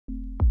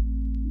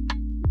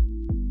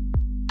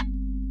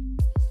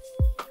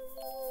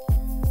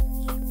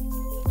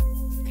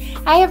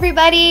Hi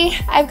everybody,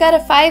 I've got a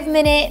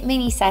 5-minute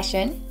mini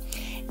session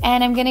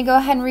and I'm going to go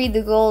ahead and read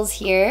the goals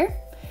here.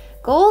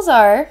 Goals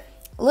are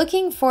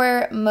looking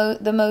for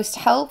the most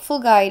helpful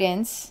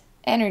guidance,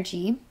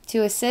 energy,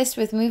 to assist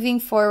with moving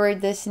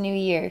forward this new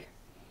year.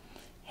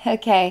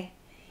 Okay.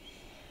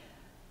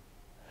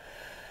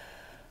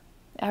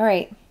 All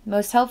right,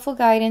 most helpful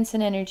guidance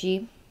and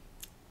energy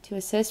to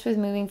assist with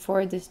moving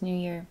forward this new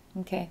year.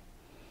 Okay.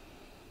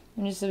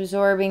 I'm just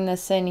absorbing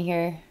this in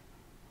here.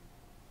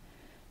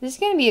 This is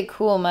going to be a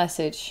cool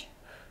message.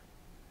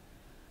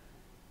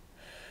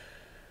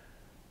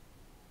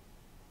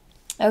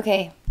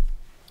 Okay,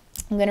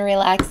 I'm going to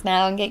relax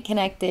now and get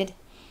connected.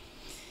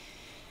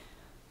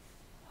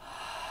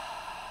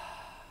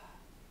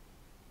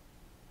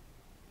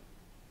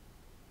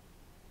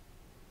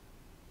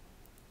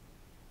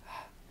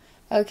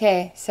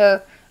 Okay,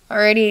 so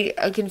already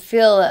I can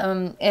feel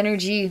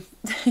energy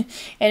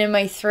and in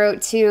my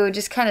throat too,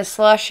 just kind of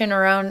sloshing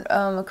around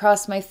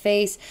across my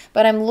face.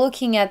 But I'm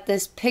looking at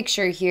this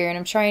picture here and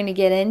I'm trying to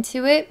get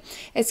into it.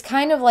 It's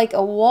kind of like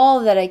a wall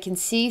that I can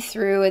see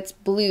through. It's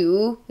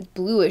blue, it's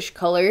bluish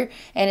color,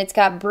 and it's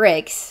got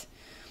bricks.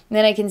 And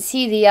then I can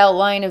see the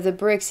outline of the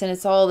bricks and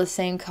it's all the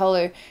same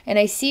color. And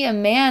I see a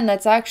man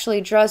that's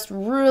actually dressed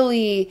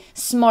really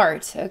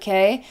smart,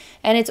 okay?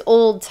 And it's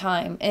old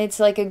time. And it's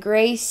like a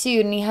gray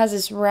suit and he has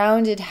this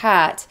rounded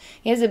hat.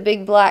 He has a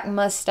big black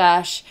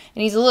mustache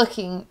and he's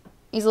looking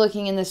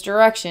in this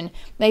direction.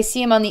 And I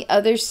see him on the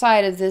other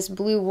side of this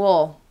blue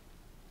wall.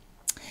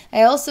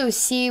 I also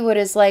see what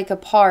is like a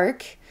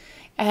park.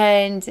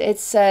 And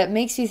it's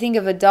makes you think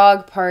of a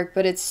dog park,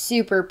 but it's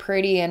super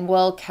pretty and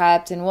well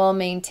kept and well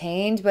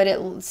maintained. But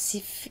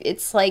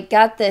it's like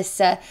got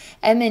this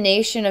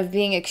emanation of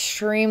being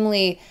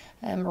extremely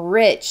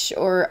rich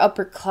or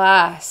upper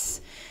class.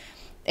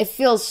 It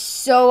feels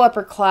so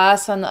upper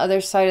class on the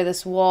other side of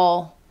this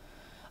wall.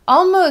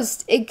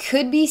 Almost, it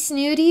could be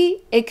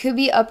snooty. It could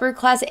be upper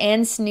class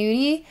and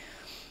snooty.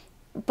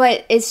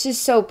 But it's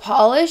just so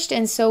polished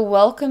and so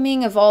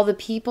welcoming of all the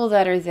people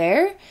that are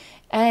there.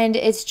 And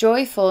it's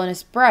joyful and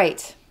it's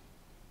bright.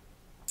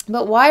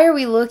 But why are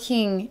we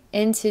looking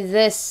into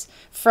this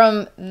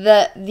from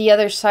the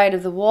other side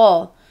of the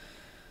wall?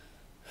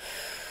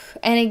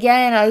 And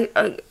again,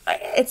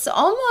 it's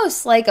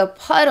almost like a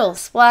puddle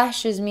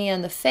splashes me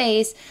on the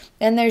face.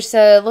 And there's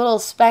little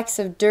specks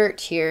of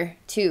dirt here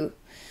too.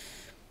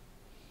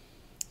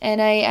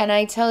 And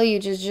I tell you,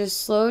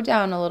 just slow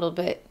down a little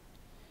bit.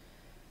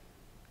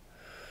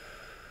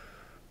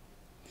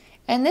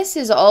 And this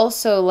is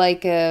also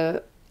like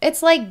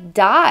it's like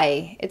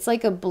dye. It's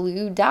like a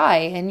blue dye.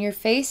 And your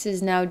face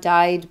is now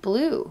dyed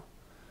blue.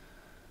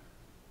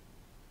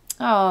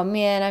 Oh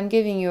man, I'm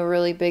giving you a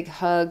really big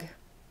hug.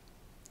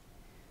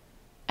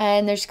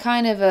 And there's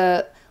kind of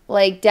a,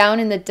 like down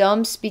in the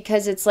dumps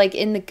because it's like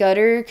in the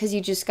gutter because you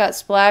just got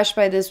splashed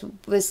by this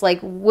like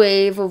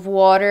wave of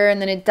water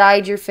and then it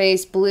dyed your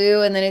face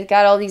blue and then it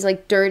got all these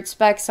like dirt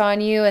specks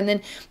on you. And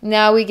then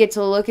now we get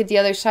to look at the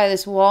other side of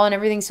this wall and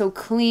everything's so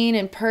clean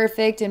and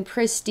perfect and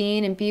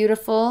pristine and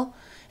beautiful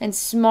and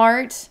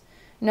smart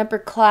and upper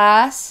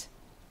class.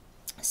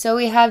 So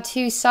we have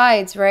two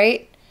sides,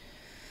 right?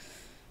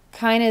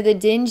 Kind of the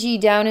dingy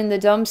down in the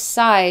dumps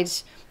side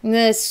and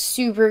this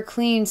super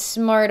clean,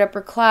 smart, upper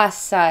class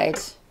side.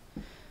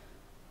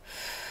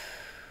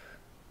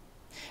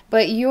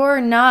 But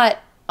you're not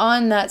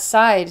on that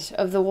side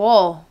of the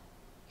wall.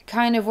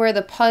 Kind of where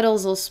the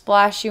puddles will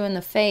splash you in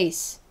the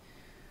face.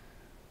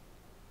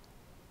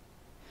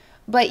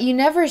 But you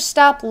never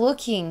stop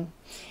looking.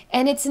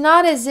 And it's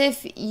not as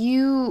if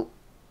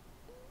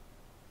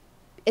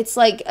it's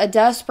like a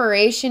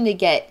desperation to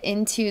get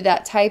into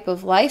that type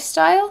of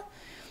lifestyle.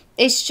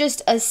 It's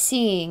just a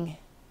seeing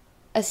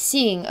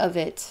of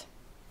it.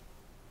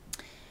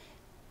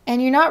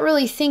 And you're not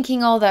really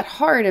thinking all that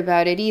hard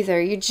about it either.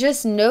 You're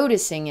just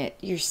noticing it.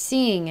 You're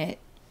seeing it.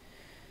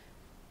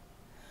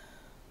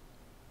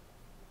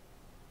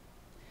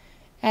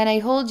 And I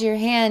hold your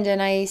hand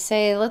and I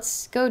say,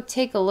 let's go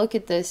take a look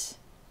at this.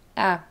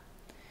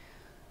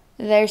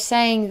 They're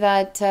saying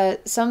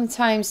that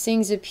sometimes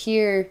things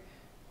appear,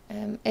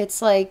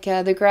 it's like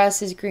the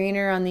grass is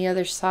greener on the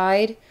other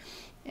side.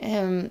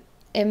 It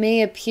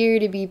may appear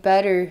to be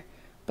better,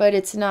 but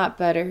it's not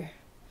better.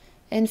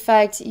 In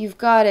fact, you've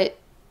got it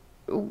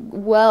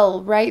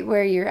well right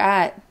where you're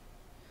at.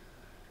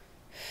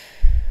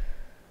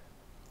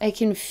 I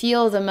can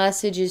feel the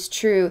message is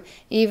true.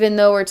 Even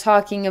though we're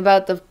talking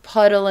about the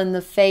puddle in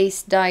the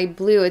face dyed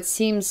blue, it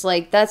seems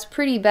like that's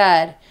pretty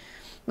bad.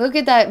 Look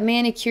at that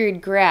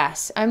manicured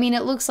grass. I mean,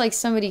 it looks like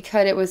somebody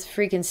cut it with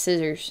freaking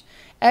scissors.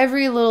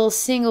 Every little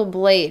single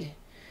blade.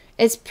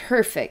 It's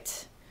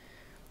perfect.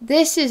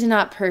 This is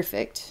not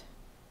perfect.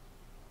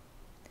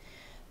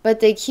 But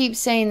they keep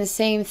saying the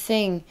same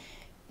thing.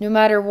 No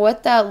matter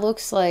what that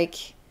looks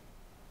like,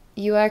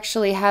 you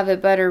actually have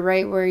it better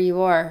right where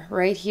you are.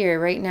 Right here,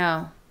 right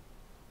now.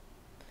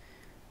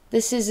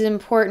 This is an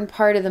important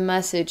part of the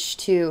message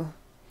too.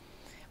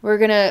 we're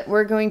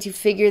going to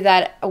figure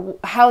that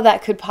how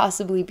that could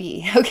possibly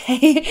be.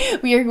 Okay,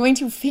 we are going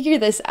to figure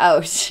this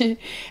out,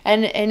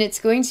 and it's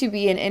going to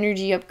be an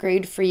energy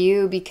upgrade for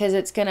you, because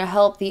it's going to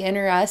help the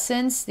inner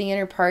essence, the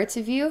inner parts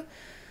of you,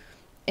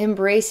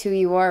 embrace who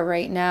you are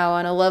right now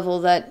on a level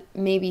that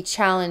may be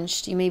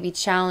challenged. You may be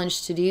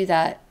challenged to do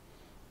that.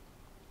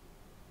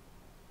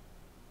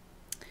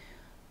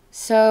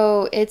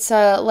 So it's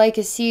like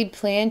a seed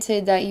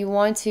planted that you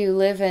want to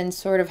live in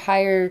sort of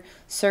higher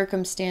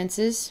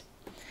circumstances.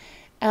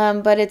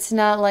 But it's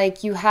not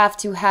like you have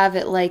to have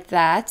it like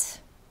that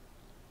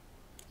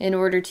in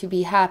order to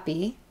be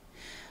happy.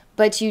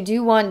 But you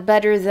do want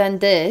better than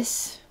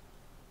this.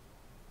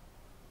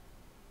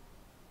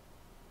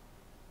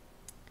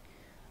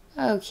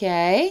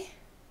 Okay.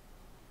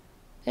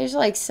 There's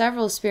like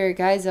several spirit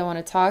guides that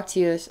want to talk to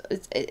you.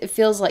 It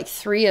feels like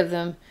 3 of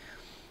them.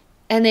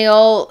 And they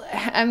all,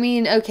 I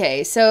mean,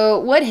 okay, so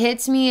what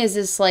hits me is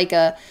this like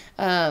a,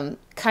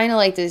 kind of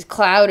like this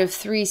cloud of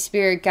 3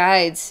 spirit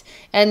guides.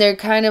 And they're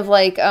kind of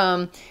like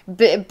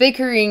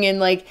bickering and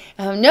like,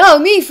 no,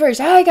 me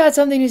first. I got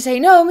something to say.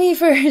 No, me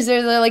first.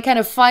 They're like kind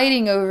of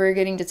fighting over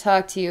getting to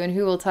talk to you and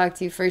who will talk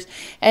to you first.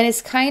 And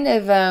it's kind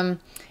of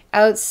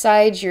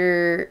outside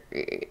your,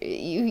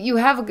 you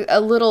have a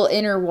little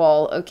inner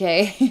wall,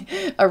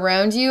 okay,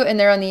 around you. And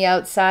they're on the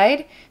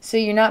outside. So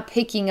you're not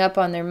picking up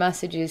on their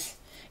messages.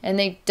 And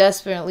they're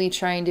desperately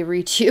trying to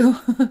reach you.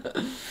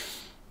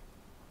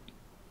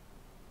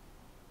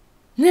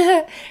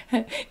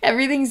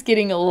 Everything's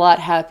getting a lot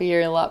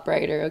happier, a lot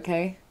brighter,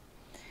 okay?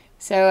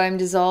 So I'm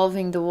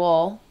dissolving the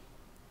wall.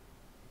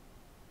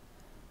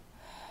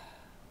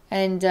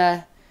 And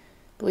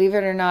believe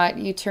it or not,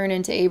 you turn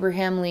into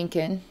Abraham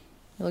Lincoln.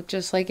 You look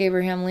just like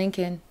Abraham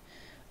Lincoln.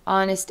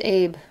 Honest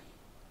Abe.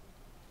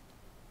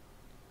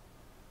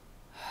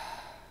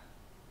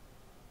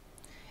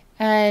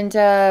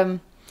 And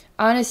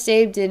Honest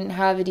Abe didn't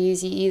have it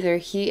easy either.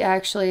 He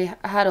actually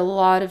had a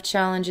lot of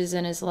challenges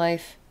in his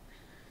life.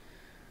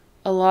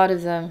 A lot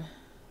of them.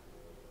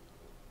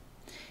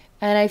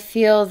 And I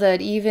feel that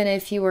even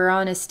if you were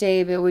Honest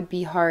Abe, it would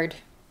be hard.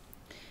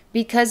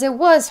 Because it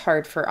was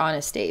hard for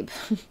Honest Abe.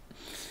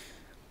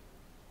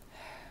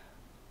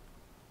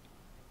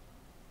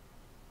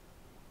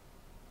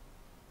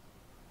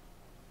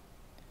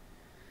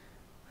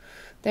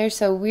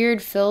 There's a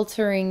weird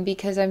filtering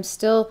because I'm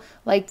still,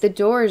 like, the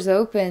door's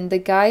open. The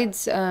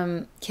guides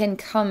can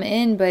come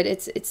in, but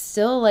it's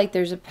still like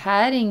there's a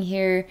padding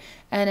here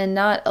and a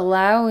not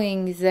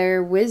allowing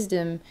their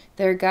wisdom,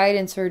 their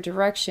guidance or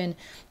direction.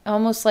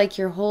 Almost like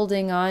you're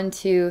holding on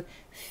to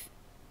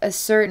a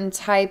certain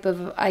type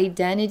of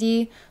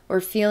identity or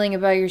feeling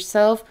about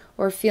yourself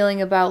or feeling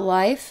about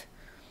life.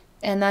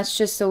 And that's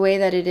just the way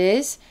that it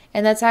is.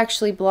 And that's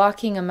actually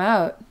blocking them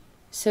out.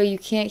 So you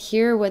can't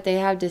hear what they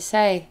have to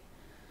say.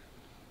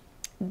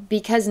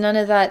 Because none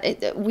of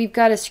that, we've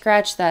got to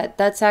scratch that.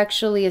 That's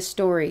actually a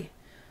story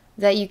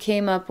that you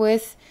came up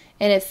with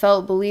and it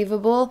felt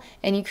believable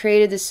and you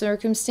created the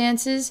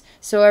circumstances.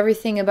 So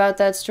everything about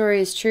that story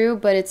is true,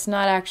 but it's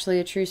not actually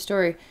a true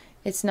story.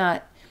 It's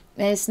not.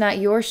 And it's not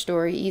your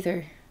story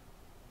either.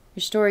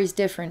 Your story is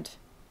different.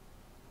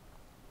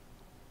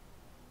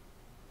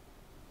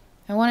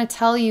 I want to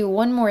tell you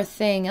one more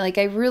thing. Like,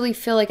 I really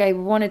feel like I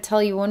want to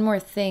tell you one more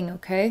thing,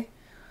 okay?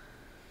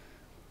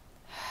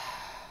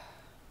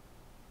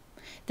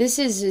 This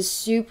is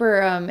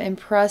super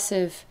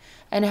impressive,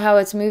 and how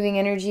it's moving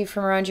energy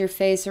from around your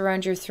face,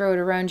 around your throat,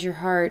 around your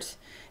heart.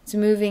 It's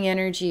moving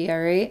energy,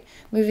 all right?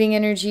 Moving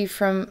energy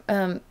from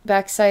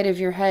backside of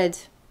your head.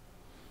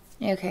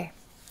 Okay.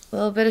 A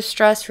little bit of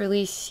stress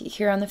release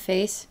here on the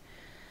face.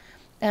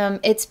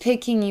 It's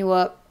picking you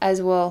up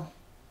as well.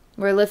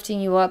 We're lifting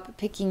you up,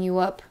 picking you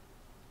up.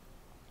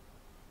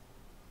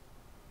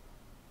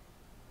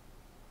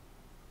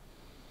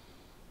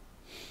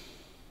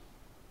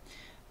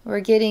 We're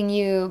getting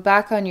you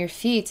back on your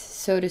feet,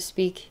 so to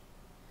speak,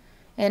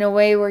 in a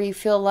way where you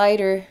feel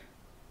lighter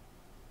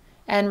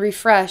and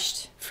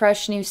refreshed,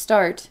 fresh new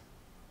start.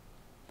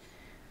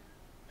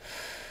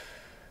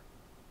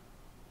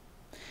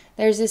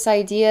 There's this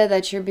idea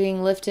that you're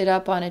being lifted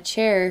up on a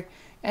chair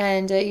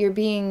and you're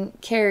being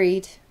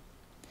carried.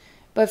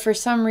 But for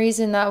some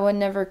reason that one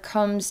never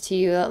comes to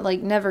you, that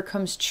like never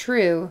comes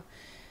true.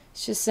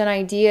 It's just an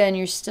idea and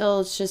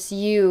it's just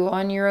you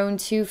on your own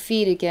 2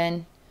 feet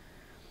again.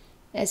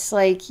 It's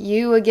like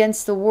you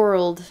against the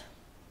world.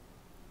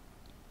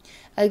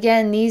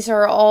 Again, these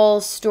are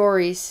all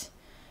stories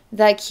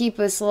that keep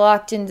us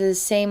locked into the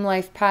same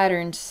life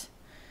patterns.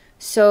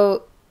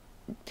 So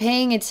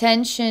paying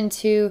attention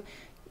to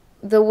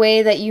the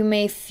way that you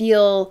may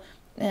feel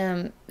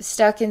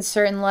stuck in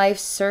certain life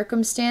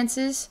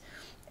circumstances,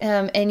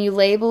 and you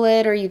label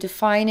it or you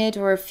define it,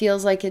 or it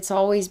feels like it's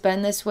always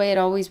been this way, it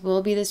always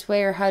will be this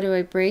way, or how do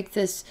I break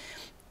this?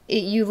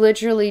 You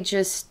literally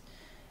just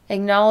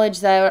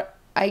acknowledge that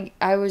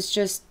I was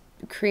just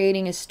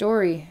creating a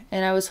story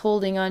and I was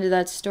holding on to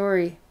that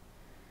story.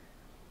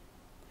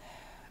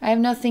 I have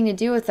nothing to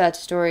do with that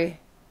story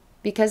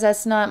because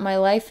that's not my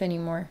life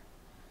anymore.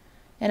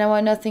 And I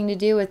want nothing to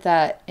do with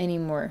that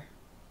anymore.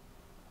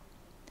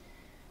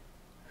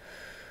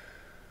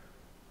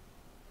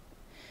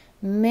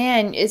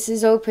 Man, this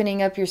is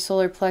opening up your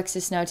solar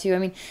plexus now too. I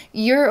mean,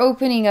 you're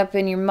opening up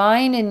in your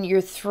mind, and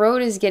your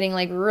throat is getting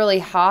like really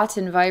hot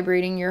and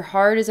vibrating. Your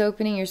heart is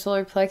opening, your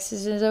solar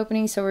plexus is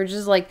opening. So we're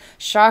just like,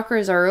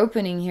 chakras are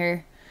opening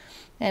here.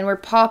 And we're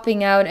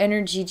popping out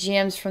energy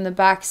jams from the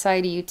back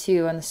side of you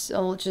too, on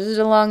the, just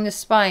along the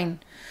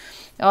spine.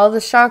 All the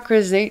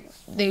chakras,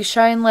 they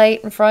shine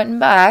light in front and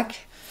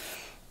back.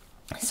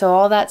 So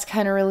all that's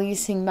kind of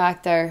releasing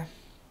back there.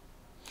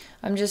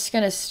 I'm just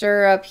going to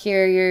stir up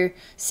here your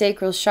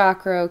sacral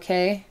chakra,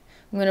 okay?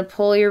 I'm going to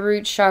pull your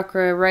root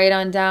chakra right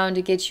on down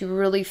to get you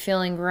really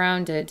feeling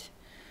grounded.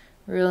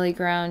 Really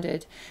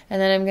grounded.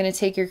 And then I'm going to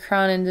take your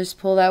crown and just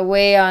pull that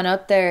way on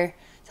up there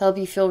to help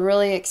you feel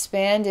really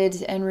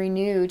expanded and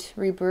renewed,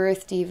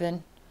 rebirthed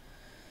even.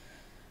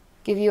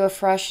 Give you a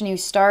fresh new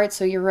start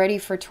so you're ready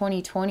for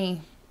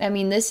 2020. I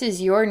mean, this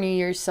is your New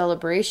Year's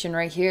celebration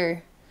right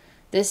here.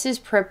 This is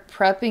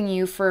prepping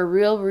you for a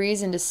real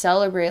reason to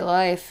celebrate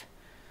life.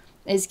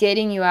 Is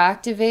getting you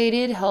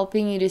activated,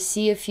 helping you to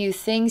see a few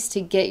things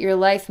to get your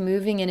life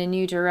moving in a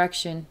new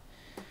direction.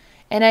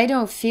 And I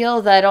don't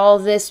feel that all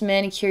this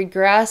manicured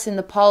grass and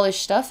the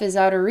polished stuff is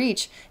out of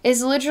reach.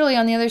 It's literally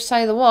on the other side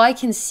of the wall. I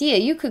can see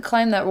it. You could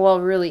climb that wall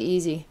really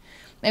easy.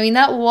 I mean,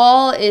 that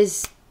wall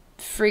is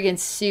friggin'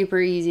 super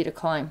easy to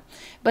climb.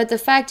 But the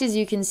fact is,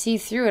 you can see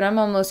through it. I'm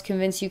almost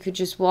convinced you could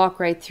just walk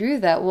right through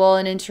that wall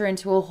and enter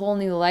into a whole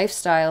new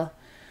lifestyle.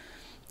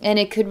 And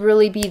it could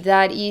really be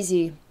that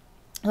easy.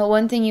 But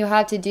one thing you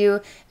have to do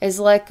is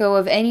let go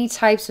of any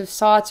types of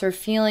thoughts or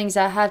feelings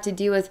that have to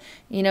do with,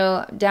 you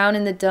know, down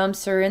in the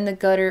dumps or in the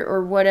gutter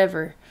or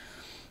whatever.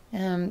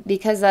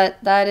 Because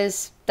that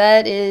is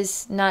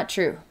not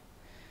true.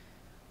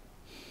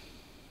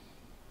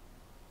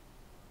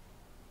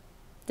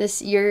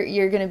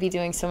 You're going to be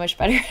doing so much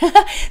better.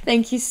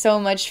 Thank you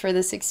so much for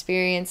this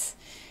experience.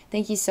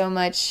 Thank you so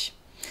much.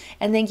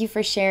 And thank you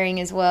for sharing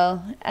as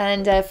well.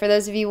 And for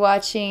those of you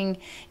watching,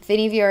 if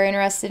any of you are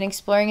interested in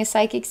exploring a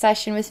psychic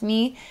session with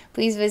me,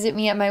 please visit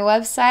me at my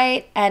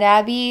website at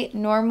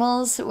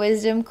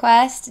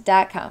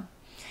abbeynormalswisdomquest.com.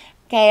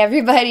 Okay,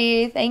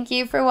 everybody, thank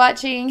you for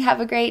watching. Have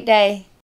a great day.